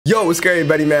Yo, what's scary,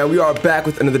 buddy, man? We are back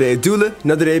with another day of Dullah,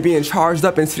 another day being charged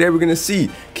up, and today we're gonna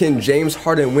see, can James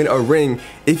Harden win a ring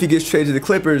if he gets traded to the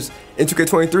Clippers in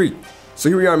 2K23? So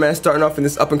here we are, man, starting off in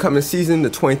this up-and-coming season, the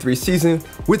 23 season.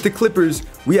 With the Clippers,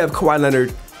 we have Kawhi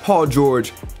Leonard, Paul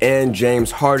George, and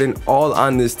James Harden all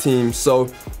on this team. So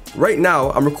right now,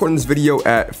 I'm recording this video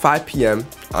at 5 p.m.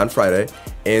 on Friday,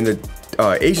 and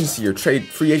the agency or trade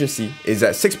free agency is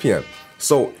at 6 p.m.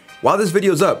 So while this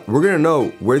video's up, we're gonna know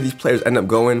where these players end up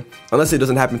going, unless it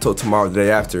doesn't happen until tomorrow, the day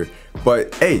after.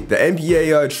 But hey, the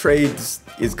NBA trades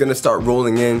is gonna start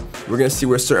rolling in. We're gonna see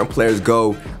where certain players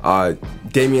go,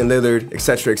 Damian Lillard,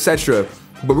 etc., etc.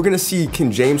 But we're gonna see,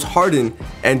 can James Harden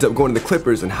end up going to the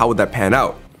Clippers, and how would that pan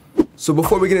out? So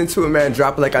before we get into it, man,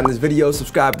 drop a like on this video,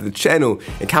 subscribe to the channel,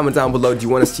 and comment down below, do you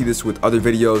want to see this with other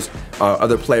videos,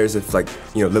 other players? If, like,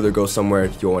 you know, Lillard goes somewhere,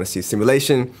 you want to see a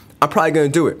simulation, I'm probably going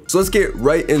to do it. So let's get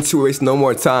right into it, waste no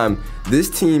more time. This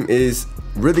team is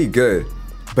really good,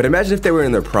 but imagine if they were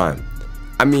in their prime.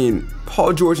 I mean,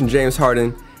 Paul George and James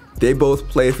Harden, they both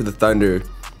played for the Thunder,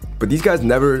 but these guys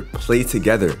never played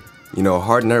together. You know,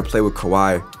 Harden never played with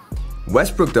Kawhi.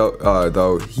 Westbrook,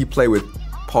 though, he played with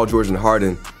Paul George and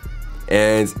Harden,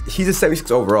 and he's a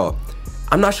 76 overall.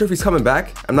 I'm not sure if he's coming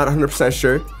back. I'm not 100%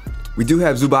 sure. We do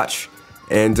have Zubac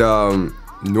and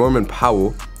Norman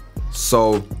Powell,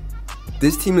 so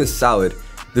this team is solid.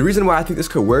 The reason why I think this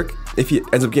could work if he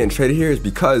ends up getting traded here is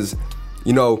because,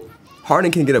 you know, Harden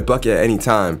can get a bucket at any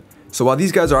time. So while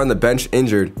these guys are on the bench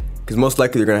injured, because most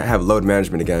likely they're going to have load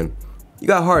management again, you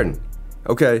got Harden,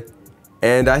 okay?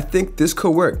 And I think this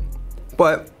could work.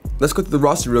 But let's go through the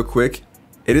roster real quick.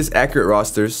 It is accurate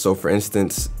rosters. So for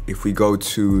instance, if we go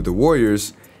to the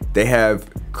Warriors, they have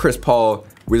Chris Paul,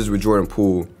 Wizards with Jordan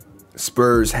Poole,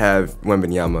 Spurs have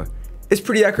Wembanyama. It's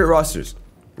pretty accurate rosters.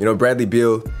 You know, Bradley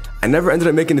Beal. I never ended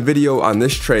up making a video on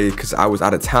this trade because I was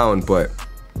out of town, but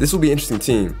this will be an interesting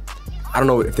team. I don't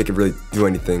know if they could really do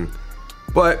anything,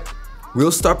 but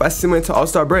we'll start by simulating to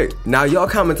All-Star break. Now, y'all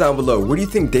comment down below, where do you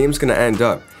think Dame's gonna end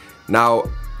up? Now,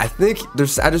 I think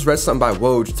I just read something by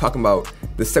Woj talking about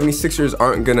the 76ers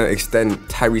aren't gonna extend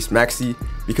Tyrese Maxey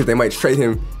because they might trade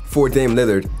him for Dame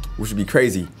Lillard, which would be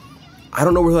crazy. I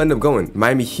don't know where he'll end up going.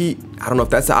 Miami Heat, I don't know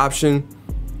if that's an option.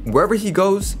 Wherever he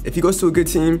goes, if he goes to a good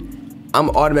team,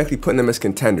 I'm automatically putting them as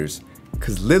contenders,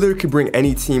 because Lillard could bring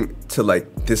any team to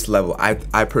like this level. I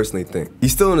personally think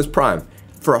he's still in his prime.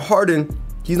 For Harden,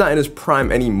 he's not in his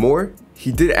prime anymore.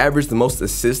 He did average the most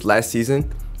assists last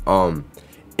season, and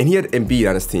he had Embiid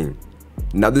on his team.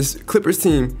 Now this Clippers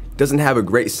team doesn't have a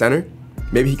great center.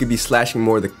 Maybe he could be slashing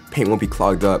more, the paint won't be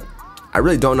clogged up. I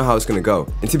really don't know how it's gonna go.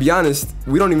 And to be honest,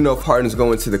 we don't even know if Harden's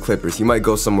going to the Clippers. He might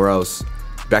go somewhere else,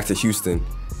 back to Houston.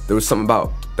 There was something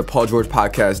about the Paul George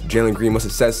podcast. Jalen Green must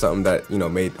have said something that, you know,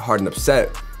 made Harden upset,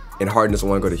 and Harden doesn't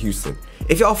want to go to Houston.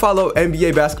 If y'all follow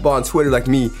NBA basketball on Twitter like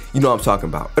me, you know what I'm talking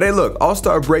about. But hey, look,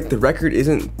 All-Star break, the record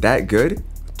isn't that good.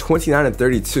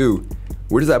 29-32.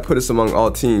 Where does that put us among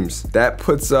all teams? That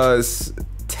puts us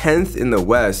 10th in the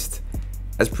West.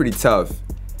 That's pretty tough.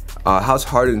 How's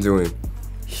Harden doing?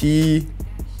 He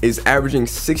is averaging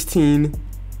 16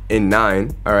 and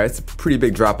 9. All right, it's a pretty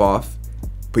big drop off.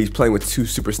 But he's playing with two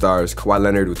superstars, Kawhi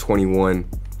Leonard with 21,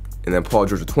 and then Paul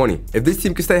George with 20. If this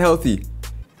team can stay healthy,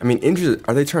 I mean, injuries,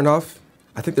 are they turned off?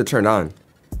 I think they're turned on.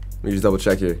 Let me just double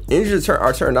check here. Injuries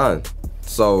are turned on.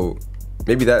 So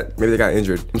maybe they got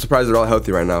injured. I'm surprised they're all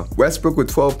healthy right now. Westbrook with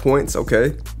 12 points, okay.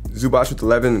 Zubac with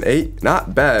 11 and 8,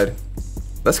 not bad.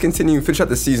 Let's continue, finish out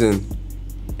the season,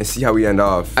 and see how we end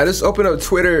off. I just opened up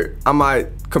Twitter on my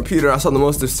computer. I saw the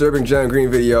most disturbing Jalen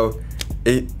Green video.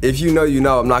 If you know, you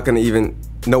know. I'm not gonna even.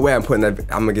 No way I'm putting that.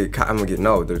 I'm gonna get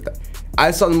no. I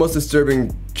saw the most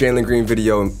disturbing Jalen Green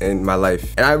video in my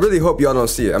life, and I really hope y'all don't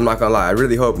see it. I'm not gonna lie. I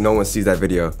really hope no one sees that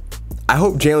video. I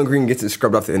hope Jalen Green gets it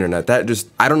scrubbed off the internet.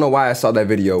 I don't know why I saw that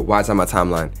video. Why it's on my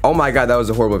timeline. Oh my God, that was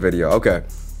a horrible video. Okay.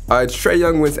 Trae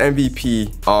Young wins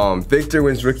MVP. Victor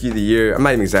wins Rookie of the Year. I'm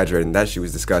not even exaggerating. That shit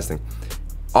was disgusting.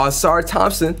 Sar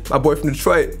Thompson, my boy from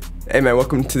Detroit. Hey man,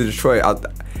 welcome to Detroit.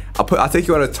 I'll take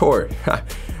you on a tour.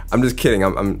 I'm just kidding.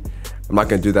 I'm not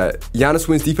gonna do that. Giannis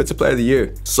wins Defensive Player of the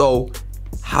Year. So,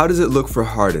 how does it look for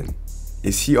Harden?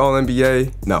 Is he all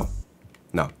NBA? No.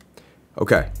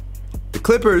 Okay. The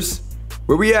Clippers,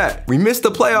 where we at? We missed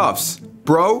the playoffs,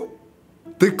 bro.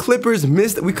 The Clippers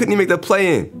missed. We couldn't even make the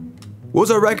play-in. What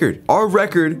was our record? Our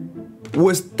record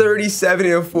was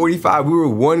 37-45. We were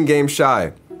one game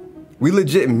shy. We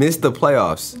legit missed the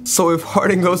playoffs. So if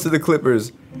Harden goes to the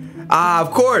Clippers,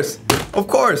 of course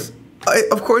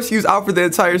he was out for the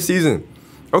entire season.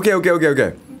 Okay.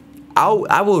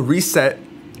 I will reset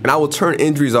and I will turn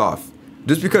injuries off.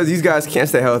 Just because these guys can't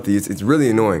stay healthy, it's really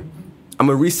annoying. I'm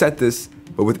gonna reset this,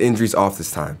 but with injuries off this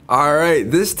time. All right,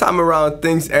 this time around,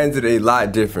 things ended a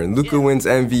lot different. Luka wins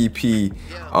MVP,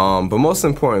 but most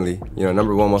importantly,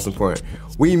 number one, most important,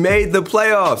 we made the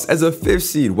playoffs as a 5th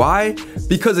seed. Why?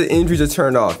 Because the injuries are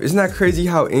turned off. Isn't that crazy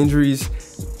how injuries,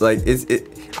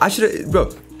 I should have, bro,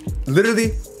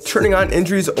 literally turning on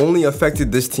injuries only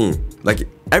affected this team. Like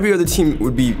every other team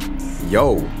would be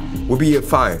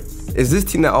fine. It's this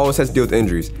team that always has to deal with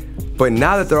injuries. But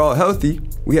now that they're all healthy,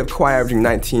 we have Kawhi averaging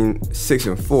 19, 6,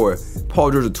 and 4, Paul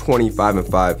George with 25 and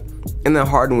 5, and then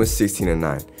Harden with 16 and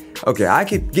 9. Okay, I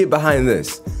could get behind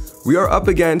this. We are up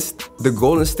against the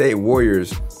Golden State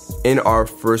Warriors in our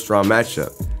first round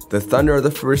matchup. The Thunder are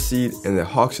the 1st seed, and the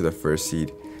Hawks are the 1st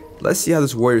seed. Let's see how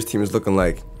this Warriors team is looking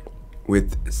like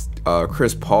with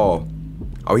Chris Paul.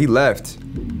 Oh, he left.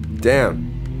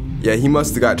 Damn. Yeah, he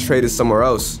must have got traded somewhere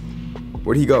else.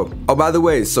 Where'd he go? Oh, by the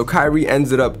way, so Kyrie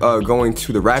ended up going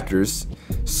to the Raptors.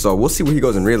 So we'll see where he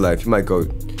goes in real life. He might go.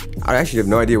 I actually have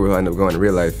no idea where he'll end up going in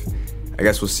real life. I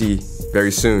guess we'll see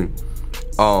very soon.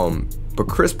 But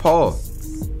Chris Paul,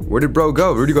 where did bro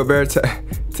go? Rudy Gobert to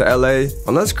LA?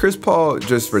 Unless Chris Paul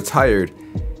just retired.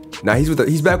 Now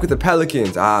he's back with the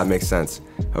Pelicans. Ah, makes sense.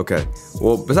 Okay.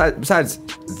 Well, besides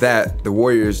that, the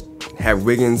Warriors have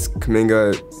Wiggins,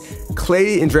 Kuminga,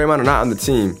 Clay, and Draymond are not on the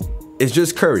team. It's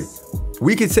just Curry.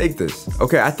 We could take this.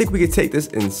 Okay, I think we could take this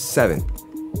in 7.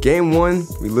 Game 1,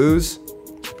 we lose.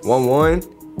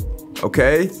 1-1.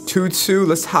 Okay, 2-2.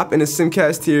 Let's hop into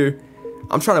Simcast here.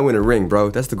 I'm trying to win a ring,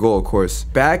 bro. That's the goal, of course.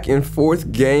 Back in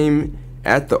 4th game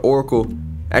at the Oracle.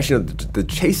 Actually, no, the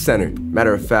Chase Center.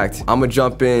 Matter of fact, I'm gonna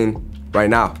jump in right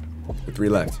now with 3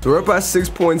 left. So we're up by 6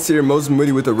 points here. Moses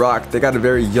Moody with the rock. They got a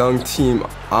very young team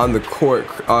on the court.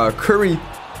 Curry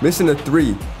missing a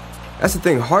 3. That's the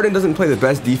thing. Harden doesn't play the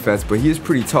best defense, but he is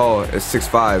pretty tall at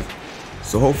 6'5".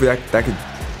 So hopefully that could,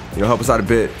 help us out a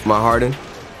bit. My Harden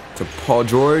to Paul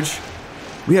George.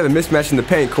 We have a mismatch in the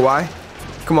paint. Kawhi,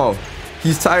 come on.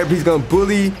 He's tired, but he's gonna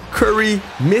bully Curry,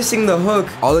 missing the hook.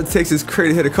 All it takes is Curry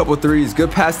to hit a couple 3s. Good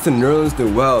pass to Nerlens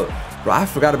Noel. Bro, I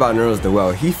forgot about Nerlens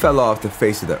Noel. He fell off the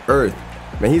face of the earth.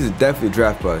 Man, he's definitely a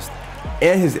draft bust.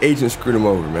 And his agent screwed him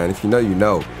over, man. If you know, you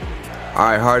know. All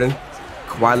right, Harden.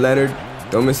 Kawhi Leonard.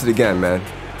 Don't miss it again, man.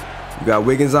 You got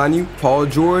Wiggins on you. Paul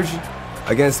George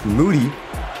against Moody.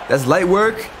 That's light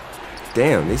work.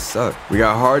 Damn, they suck. We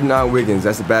got Harden on Wiggins.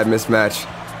 That's a bad mismatch.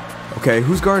 Okay,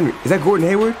 who's guarding? Is that Gordon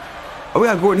Hayward? Oh, we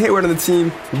got Gordon Hayward on the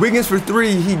team. Wiggins for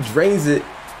 3. He drains it,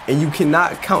 and you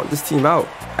cannot count this team out,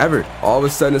 ever. All of a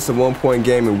sudden, it's a 1-point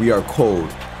game, and we are cold.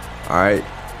 All right.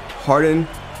 Harden,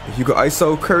 if you go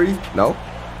ISO Curry, no.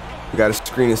 We got a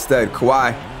screen instead.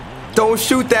 Kawhi, don't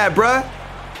shoot that, bruh.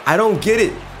 I don't get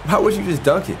it. Why would you just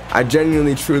dunk it? I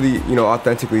genuinely, truly,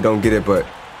 authentically don't get it, but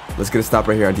let's get a stop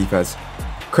right here on defense.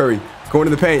 Curry, going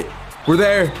to the paint. We're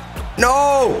there.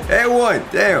 No! And 1.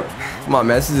 Damn. Come on,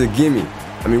 man. This is a gimme.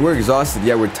 I mean, we're exhausted.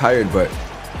 Yeah, we're tired, but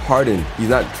Harden, he's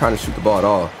not trying to shoot the ball at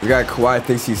all. The guy Kawhi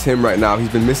thinks he's him right now.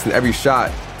 He's been missing every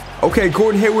shot. Okay,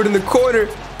 Gordon Hayward in the corner.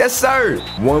 Yes, sir.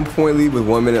 1-point lead with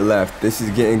 1 minute left. This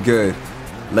is getting good.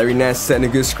 Larry Nance setting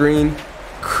a good screen.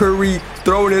 Curry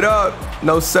throwing it up.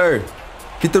 No, sir.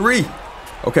 Get the 3.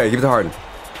 Okay, give it to Harden.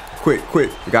 Quick.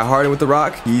 We got Harden with the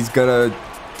rock. He's gonna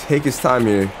take his time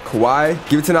here. Kawhi,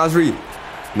 give it to Naz Reid.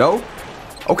 No?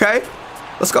 Okay.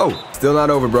 Let's go. Still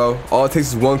not over, bro. All it takes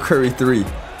is 1 Curry 3.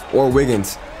 Or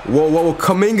Wiggins. Whoa.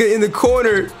 Kuminga in the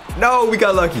corner. No, we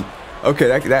got lucky. Okay,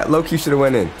 that low-key should have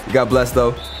went in. We got blessed,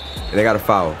 though. And they got a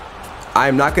foul. I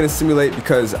am not going to simulate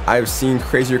because I've seen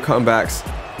crazier comebacks.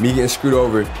 Me getting screwed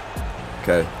over.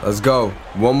 Okay, let's go.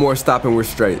 1 more stop and we're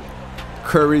straight.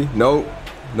 Curry, no.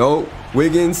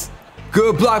 Wiggins,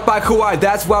 good block by Kawhi.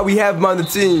 That's why we have him on the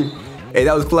team. Hey,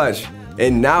 that was clutch.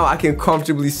 And now I can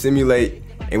comfortably simulate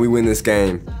and we win this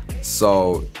game.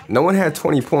 So no one had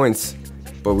 20 points,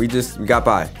 but we got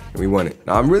by and we won it.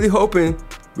 Now I'm really hoping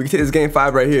we can take this game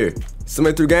 5 right here.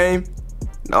 Submit through game.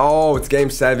 No, it's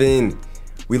game 7.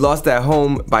 We lost at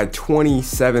home by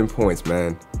 27 points,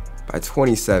 man. By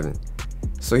 27.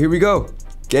 So here we go.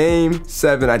 Game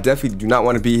 7. I definitely do not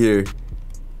want to be here,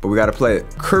 but we got to play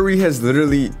it. Curry has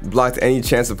literally blocked any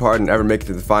chance of Harden ever making it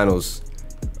to the finals.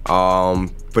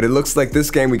 But it looks like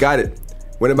this game we got it.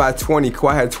 Winning by 20.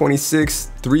 Kawhi had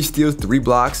 26, 3 steals, 3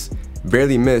 blocks.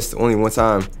 Barely missed, only 1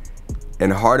 time.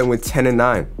 And Harden with 10 and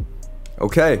 9.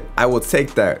 Okay, I will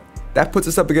take that. That puts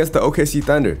us up against the OKC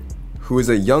Thunder, who is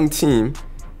a young team.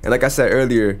 And like I said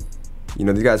earlier,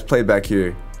 these guys played back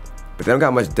here, but they don't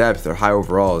got much depth or high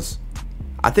overalls.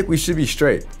 I think we should be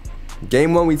straight.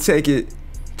 Game 1, we take it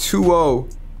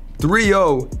 2-0,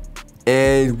 3-0,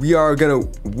 and we are gonna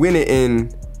win it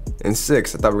in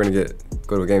 6. I thought we were gonna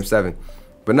go to a game 7.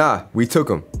 But nah, we took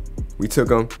them. We took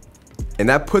them. And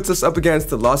that puts us up against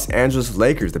the Los Angeles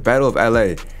Lakers, the Battle of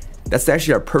LA. That's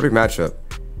actually our perfect matchup.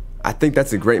 I think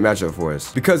that's a great matchup for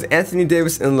us. Because Anthony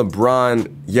Davis and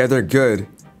LeBron, yeah, they're good.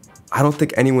 I don't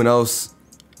think anyone else,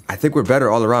 I think we're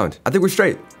better all around. I think we're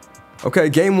straight. Okay,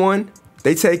 game 1,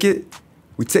 they take it.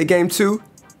 We take game 2,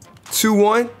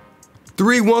 2-1,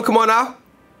 3-1, come on now.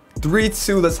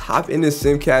 3-2, let's hop in this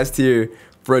simcast here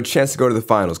for a chance to go to the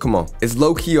finals. Come on. It's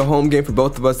low-key a home game for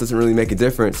both of us. Doesn't really make a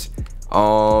difference.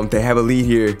 They have a lead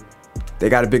here. They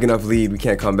got a big enough lead. We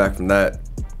can't come back from that.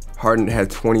 Harden had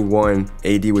 21,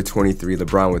 AD with 23,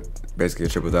 LeBron with basically a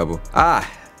triple-double.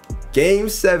 Game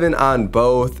 7 on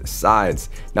both sides.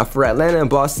 Now for Atlanta and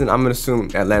Boston, I'm gonna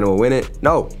assume Atlanta will win it.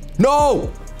 No.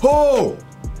 Oh,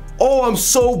 I'm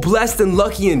so blessed and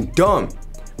lucky and dumb.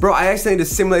 Bro, I actually need to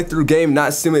simulate through game,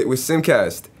 not simulate with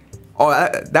simcast. Oh,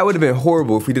 that would have been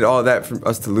horrible if we did all of that for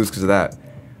us to lose because of that.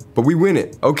 But we win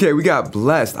it. Okay, we got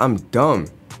blessed. I'm dumb.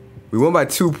 We won by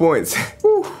 2 points.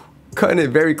 Whew, cutting it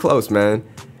very close, man.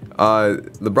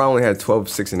 LeBron only had 12,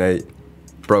 6, and 8.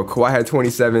 Bro, Kawhi had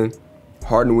 27.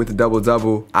 Harden with the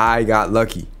double-double. I got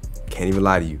lucky. Can't even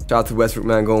lie to you. Shout out to Westbrook,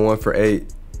 man, going 1 for 8.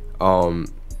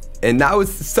 And now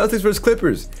it's the Celtics versus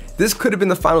Clippers. This could have been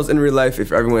the finals in real life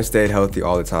if everyone stayed healthy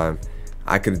all the time.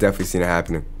 I could have definitely seen it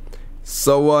happening.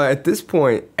 So at this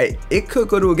point, it could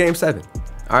go to a game 7.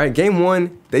 All right, game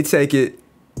 1, they take it.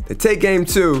 They take game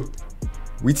 2.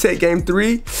 We take game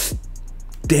 3.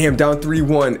 Damn, down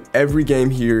 3-1. Every game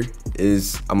here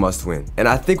is a must win. And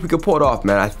I think we could pull it off,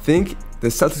 man. I think the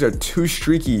Celtics are too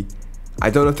streaky. I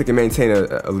don't know if they can maintain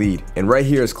a lead. And right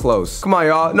here is close. Come on,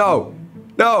 y'all. No.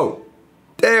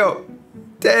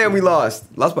 Damn, we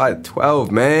lost. Lost by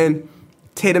 12, man.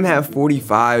 Tatum had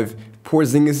 45.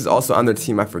 Porzingis is also on their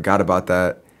team. I forgot about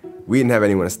that. We didn't have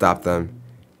anyone to stop them.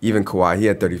 Even Kawhi, he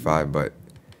had 35. But,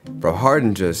 bro,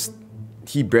 Harden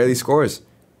he barely scores.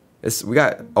 We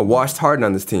got a washed Harden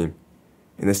on this team.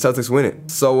 And the Celtics win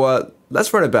it. So,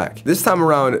 let's run it back. This time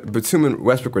around, Batum and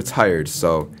Westbrook were tired.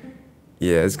 So,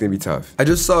 yeah, it's going to be tough. I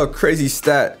just saw a crazy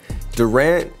stat.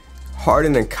 Durant,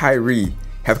 Harden, and Kyrie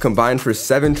have combined for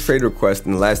 7 trade requests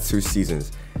in the last 2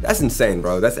 seasons. That's insane,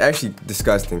 bro. That's actually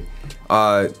disgusting.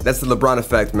 That's the LeBron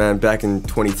effect, man, back in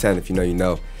 2010, if you know, you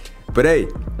know. But hey,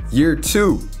 year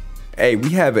 2. Hey,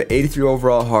 we have an 83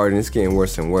 overall Harden. It's getting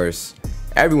worse and worse.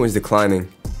 Everyone's declining.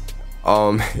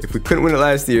 If we couldn't win it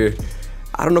last year,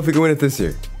 I don't know if we can win it this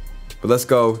year. But let's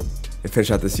go and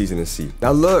finish out the season and see.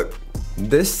 Now look,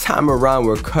 this time around,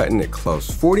 we're cutting it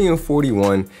close. 40 and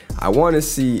 41. I want to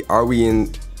see, are we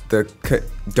in the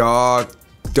dog,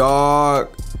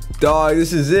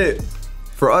 this is it.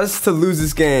 For us to lose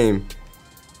this game,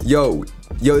 yo,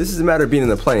 this is a matter of being in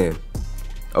the play-in.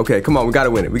 Okay, come on, we gotta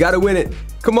win it. We gotta win it.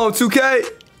 Come on, 2K.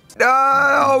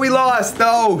 No, we lost.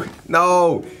 No.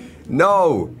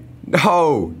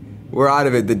 We're out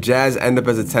of it. The Jazz end up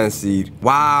as a 10 seed.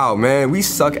 Wow, man, we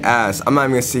suck ass. I'm not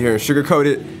even gonna sit here and sugarcoat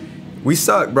it. We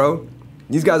suck, bro.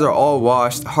 These guys are all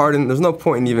washed. Harden, there's no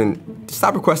point in even,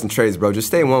 stop requesting trades, bro. Just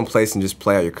stay in one place and just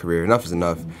play out your career. Enough is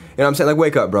enough. You know what I'm saying? Like,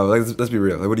 wake up, bro. Like, let's be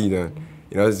real. Like, what are you doing?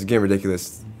 You know, this is getting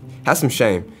ridiculous. Have some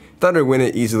shame. Thunder win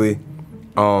it easily.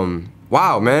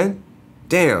 Wow, man.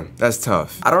 Damn, that's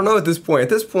tough. I don't know at this point. At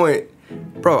this point,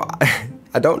 bro,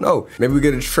 I don't know. Maybe we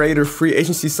get a trade or free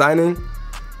agency signing?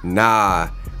 Nah.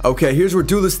 Okay, here's where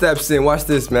Dullah steps in. Watch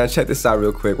this, man. Check this out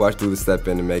real quick. Watch Dullah step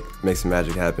in and make some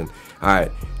magic happen. All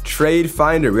right, trade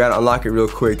finder. We gotta unlock it real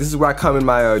quick. This is where I come in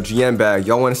my GM bag.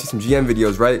 Y'all wanna see some GM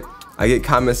videos, right? I get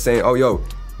comments saying, oh, yo,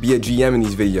 be a GM in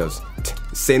these videos.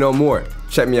 Say no more.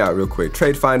 Check me out real quick.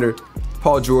 Trade finder,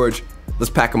 Paul George. Let's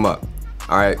pack them up.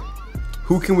 All right,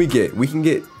 who can we get? We can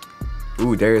get,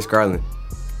 Darius Garland.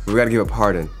 We gotta give up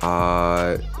Harden.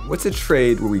 What's a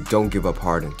trade where we don't give up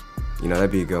Harden? You know,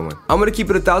 that'd be a good one. I'm gonna keep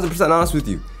it 1,000% honest with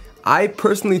you. I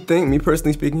personally think, me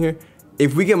personally speaking here,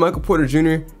 if we get Michael Porter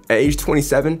Jr. at age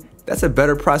 27, that's a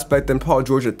better prospect than Paul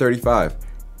George at 35.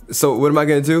 So what am I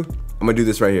gonna do? I'm gonna do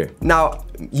this right here. Now,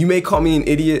 you may call me an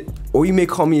idiot or you may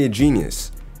call me a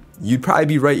genius. You'd probably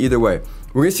be right either way.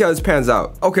 We're gonna see how this pans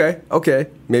out. Okay.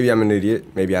 Maybe I'm an idiot.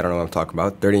 Maybe I don't know what I'm talking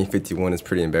about. 30 and 51 is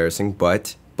pretty embarrassing,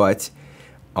 but,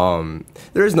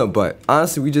 there is no but.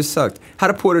 Honestly, we just sucked. How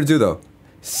did Porter do though?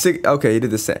 Okay, he did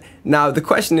the same. Now, the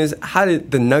question is, how did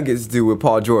the Nuggets do with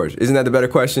Paul George? Isn't that the better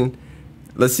question?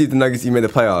 Let's see if the Nuggets even made the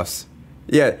playoffs.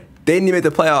 Yeah, they didn't even make the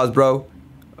playoffs, bro.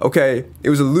 Okay, it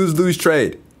was a lose-lose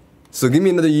trade. So give me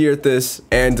another year at this.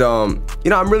 And, you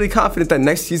know, I'm really confident that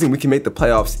next season we can make the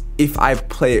playoffs if I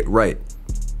play it right.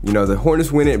 You know, the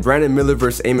Hornets win it. Brandon Miller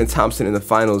versus Amon Thompson in the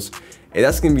finals. Hey,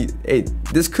 that's gonna be, hey,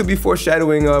 this could be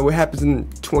foreshadowing what happens in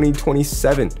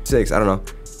 2027, 6, I don't know.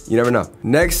 You never know.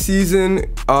 Next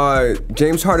season,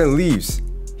 James Harden leaves.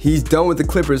 He's done with the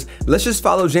Clippers. Let's just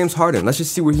follow James Harden. Let's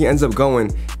just see where he ends up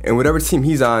going, and whatever team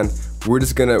he's on,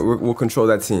 we'll control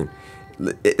that team.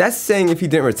 That's saying if he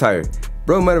didn't retire.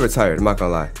 Bro might have retired, I'm not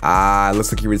gonna lie. Ah,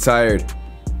 looks like he retired.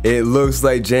 It looks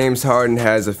like James Harden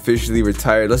has officially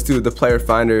retired. Let's do the player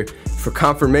finder for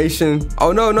confirmation.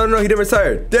 Oh, no, he didn't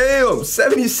retire. Damn,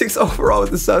 76 overall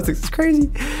with the Celtics. It's crazy.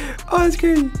 Oh, that's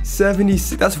crazy.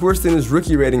 76, that's worse than his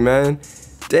rookie rating, man.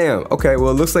 Damn, okay,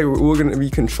 well, it looks like we're gonna be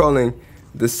controlling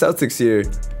the Celtics here.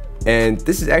 And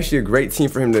this is actually a great team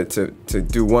for him to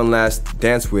do one last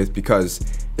dance with, because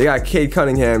they got Cade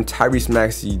Cunningham, Tyrese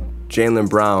Maxey, Jaylen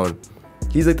Brown.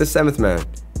 He's like the 7th man,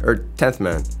 or 10th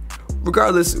man.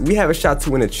 Regardless, we have a shot to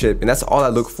win a chip, and that's all I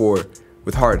look for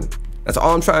with Harden. That's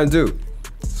all I'm trying to do.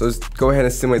 So let's go ahead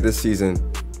and simulate this season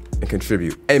and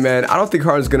contribute. Hey man, I don't think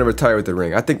Harden's gonna retire with the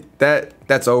ring. I think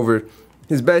that's over.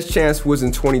 His best chance was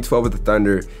in 2012 with the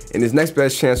Thunder, and his next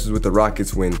best chance was with the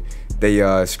Rockets when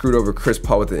they screwed over Chris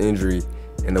Paul with the injury,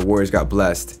 and the Warriors got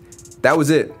blessed. That was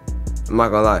it. I'm not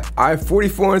gonna lie. All right,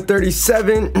 44 and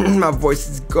 37. My voice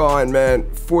is gone, man.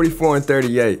 44 and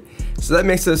 38. So that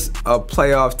makes us a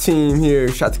playoff team here.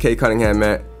 Shout out to Cade Cunningham,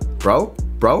 man. Bro.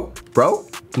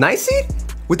 9 seed?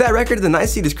 With that record, the 9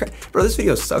 seed is crazy. Bro, this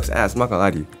video sucks ass. I'm not gonna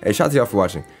lie to you. Hey, shout out to y'all for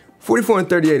watching. 44 and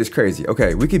 38 is crazy.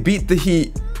 Okay, we could beat the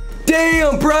Heat.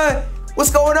 Damn, bruh. What's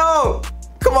going on?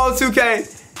 Come on,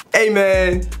 2K. Hey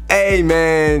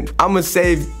man, I'm gonna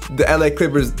save the LA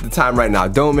Clippers the time right now.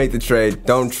 Don't make the trade.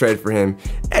 Don't trade for him.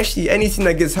 Actually, any team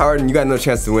that gets Harden, you got no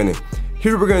chance to win it.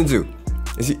 Here's what we're gonna do.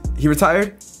 Is he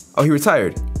retired? Oh, he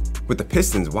retired with the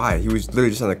Pistons. Why? He was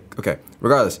literally just on the, okay,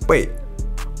 regardless. Wait.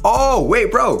 Oh,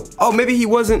 wait, bro. Oh, maybe he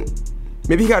wasn't,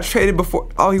 maybe he got traded before.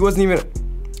 Oh, he wasn't even,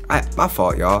 my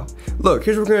fault, y'all. Look,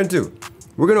 here's what we're gonna do.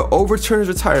 We're gonna overturn his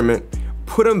retirement,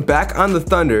 put him back on the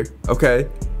Thunder, okay?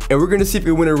 And we're gonna see if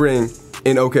we can win a ring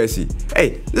in OKC.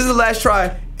 Hey, this is the last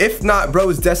try. If not, bro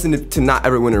is destined to not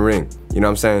ever win a ring. You know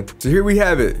what I'm saying? So here we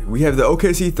have it. We have the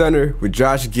OKC Thunder with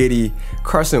Josh Giddey,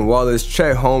 Carson Wallace,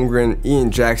 Chet Holmgren,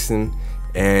 Ian Jackson,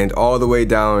 and all the way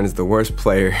down is the worst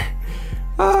player.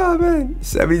 Oh man,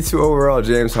 72 overall,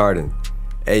 James Harden.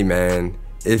 Hey man,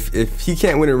 if he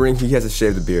can't win a ring, he has to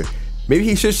shave the beard. Maybe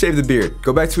he should shave the beard.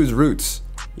 Go back to his roots.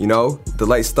 You know, the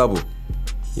light stubble.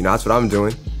 You know, that's what I'm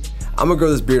doing. I'm gonna grow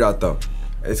this beard out though.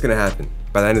 It's gonna happen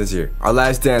by the end of this year. Our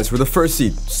last dance, we're the 1st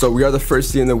seed. So we are the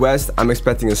 1st seed in the West. I'm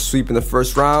expecting a sweep in the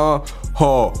 1st round.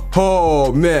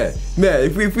 Oh man,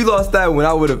 if we lost that one,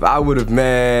 I would have,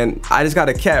 man. I just got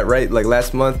a cat, right? Like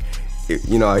last month,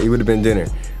 you know, it would have been dinner.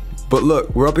 But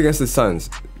look, we're up against the Suns.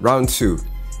 Round 2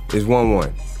 is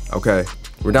 1-1, okay?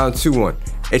 We're down 2-1.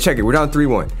 Hey, check it, we're down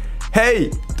 3-1. Hey,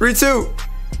 3-2.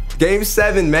 Game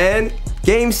 7, man.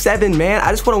 Game 7, man.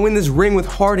 I just want to win this ring with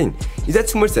Harden. Is that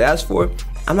too much to ask for?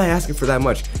 I'm not asking for that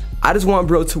much. I just want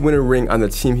bro to win a ring on the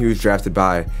team he was drafted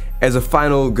by as a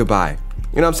final goodbye.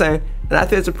 You know what I'm saying? And I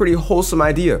think it's a pretty wholesome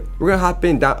idea. We're gonna hop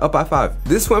in, down, up by 5.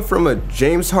 This went from a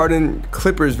James Harden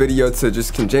Clippers video to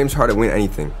just can James Harden win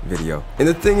anything video. And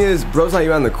the thing is, bro's not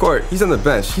even on the court. He's on the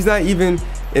bench. He's not even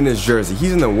in his jersey.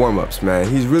 He's in the warm-ups, man.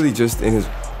 He's really just in his,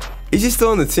 is he still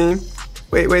on the team?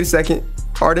 Wait a second.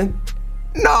 Harden?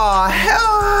 Nah,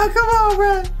 hell, come on,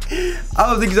 bro. I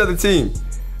don't think he's on the team.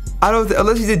 I don't,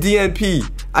 unless he's a DNP.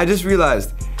 I just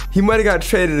realized he might have got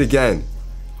traded again.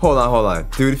 Hold on.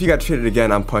 Dude, if he got traded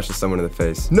again, I'm punching someone in the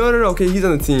face. No, okay, he's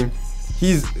on the team.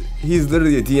 He's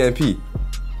literally a DNP.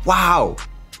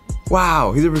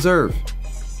 Wow, he's a reserve.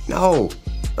 No,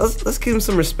 let's give him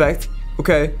some respect,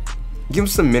 okay? Give him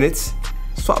some minutes.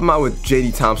 Swap him out with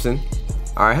JD Thompson.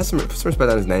 All right, have some respect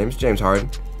on his name. It's James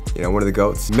Harden. You know, one of the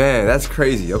GOATs. Man, that's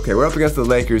crazy. Okay, we're up against the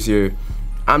Lakers here.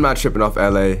 I'm not tripping off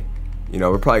LA. You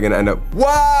know, we're probably gonna end up,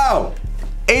 wow!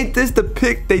 Ain't this the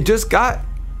pick they just got?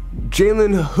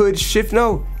 Jalen Hood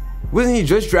Shifno? Wasn't he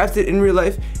just drafted in real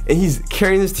life and he's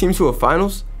carrying this team to a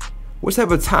finals? What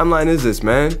type of timeline is this,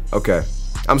 man? Okay,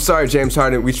 I'm sorry, James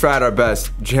Harden. We tried our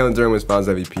best. Jalen Duren was Finals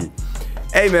MVP.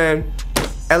 Hey, man,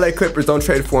 LA Clippers, don't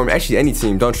trade for him. Actually, any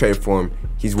team, don't trade for him.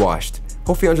 He's washed.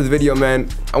 Hopefully you enjoyed the video, man.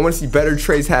 I want to see better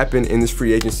trades happen in this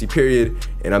free agency period,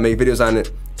 and I'll make videos on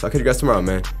it. So I'll catch you guys tomorrow,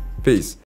 man. Peace.